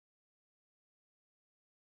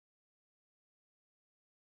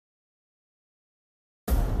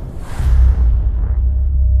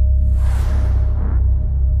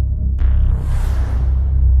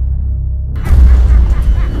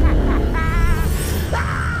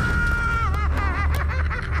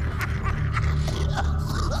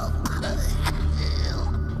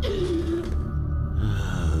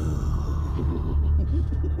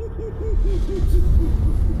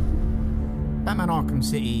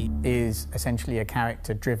City is essentially a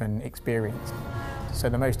character-driven experience. So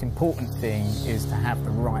the most important thing is to have the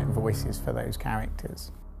right voices for those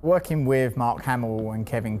characters. Working with Mark Hamill and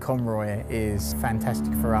Kevin Conroy is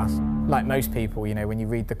fantastic for us. Like most people, you know, when you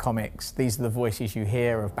read the comics, these are the voices you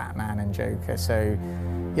hear of Batman and Joker. So,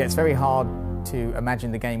 yeah, it's very hard to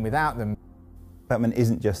imagine the game without them. Batman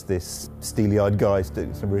isn't just this steely-eyed guy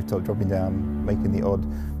sitting on the rooftop, dropping down, making the odd,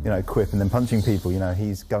 quip and then punching people.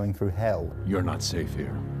 He's going through hell. You're not safe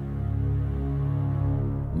here.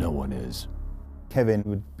 No one is. Kevin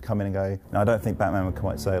would come in and go, "No, I don't think Batman would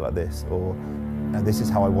quite say it like this," or "No, this is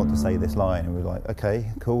how I want to say this line." And we're like,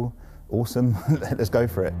 "Okay, cool, awesome, let's go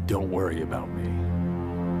for it." Don't worry about me.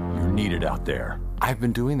 You're needed out there. I've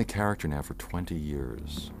been doing the character now for 20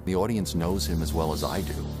 years. The audience knows him as well as I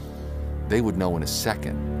do. They would know in a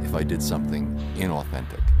second if I did something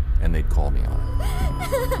inauthentic, and they'd call me on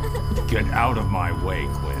it. Get out of my way,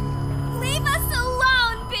 Quinn. Leave us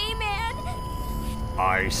alone, B-Man!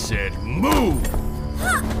 I said move!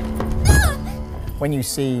 When you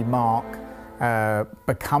see Mark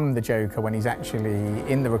become the Joker when he's actually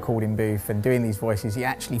in the recording booth and doing these voices, he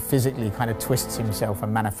actually physically kind of twists himself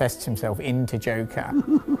and manifests himself into Joker.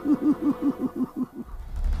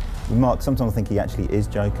 Mark, sometimes I think he actually is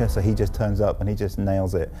Joker, so he just turns up and he just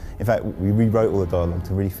nails it. In fact, we rewrote all the dialogue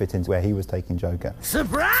to really fit into where he was taking Joker.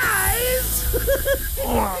 Surprise!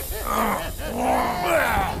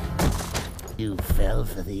 You fell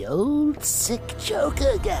for the old sick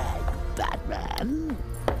Joker gag, Batman.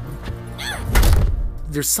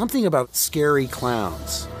 There's something about scary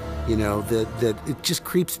clowns, that it just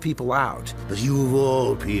creeps people out. But you of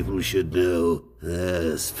all people should know,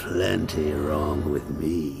 there's plenty wrong with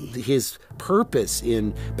me. His purpose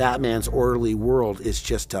in Batman's orderly world is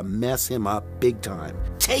just to mess him up big time.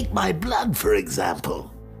 Take my blood, for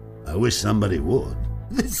example. I wish somebody would.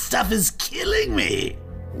 This stuff is killing me.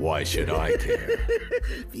 Why should I care?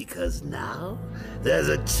 Because now, there's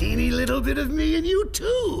a teeny little bit of me in you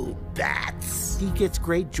too, Bats. He gets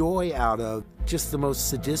great joy out of just the most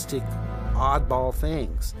sadistic, oddball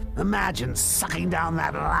things. Imagine sucking down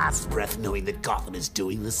that last breath knowing that Gotham is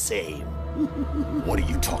doing the same. What are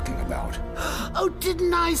you talking about? Oh,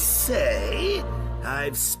 didn't I say?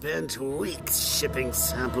 I've spent weeks shipping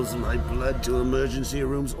samples of my blood to emergency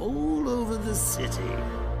rooms all over the city.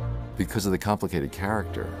 Because of the complicated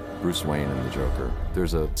character, Bruce Wayne and the Joker,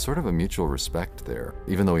 there's a sort of a mutual respect there.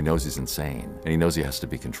 Even though he knows he's insane, and he knows he has to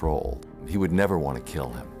be controlled, he would never want to kill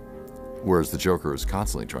him. Whereas the Joker is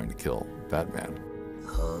constantly trying to kill Batman.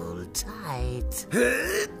 Hold tight. I'm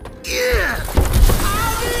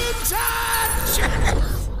in touch!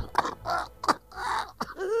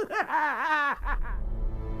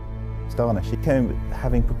 Starner, she came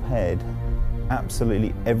having prepared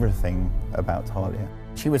absolutely everything about Talia.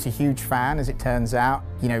 She was a huge fan, as it turns out.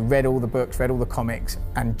 Read all the books, read all the comics,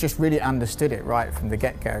 and just really understood it right from the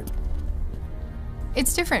get-go.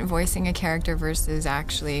 It's different voicing a character versus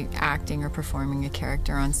actually acting or performing a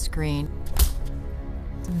character on screen.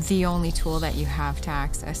 The only tool that you have to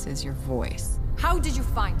access is your voice. How did you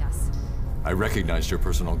find us? I recognized your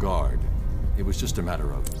personal guard. It was just a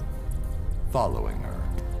matter of following her.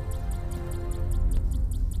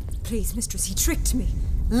 Please, mistress, he tricked me.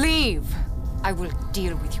 Leave! I will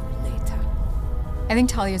deal with you later. I think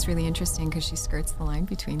Talia is really interesting because she skirts the line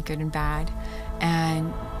between good and bad,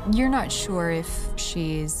 and you're not sure if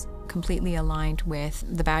she's completely aligned with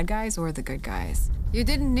the bad guys or the good guys. You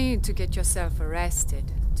didn't need to get yourself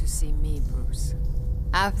arrested to see me, Bruce.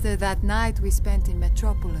 After that night we spent in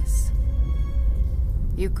Metropolis,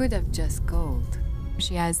 you could have just called.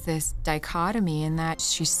 She has this dichotomy in that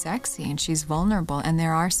she's sexy and she's vulnerable, and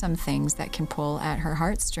there are some things that can pull at her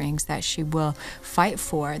heartstrings that she will fight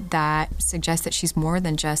for that suggest that she's more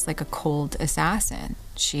than just like a cold assassin.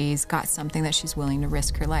 She's got something that she's willing to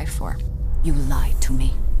risk her life for. You lied to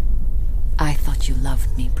me. I thought you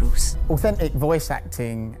loved me, Bruce. Authentic voice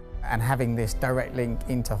acting and having this direct link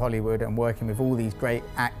into Hollywood and working with all these great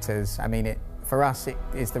actors, for us, it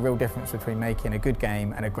is the real difference between making a good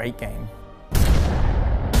game and a great game.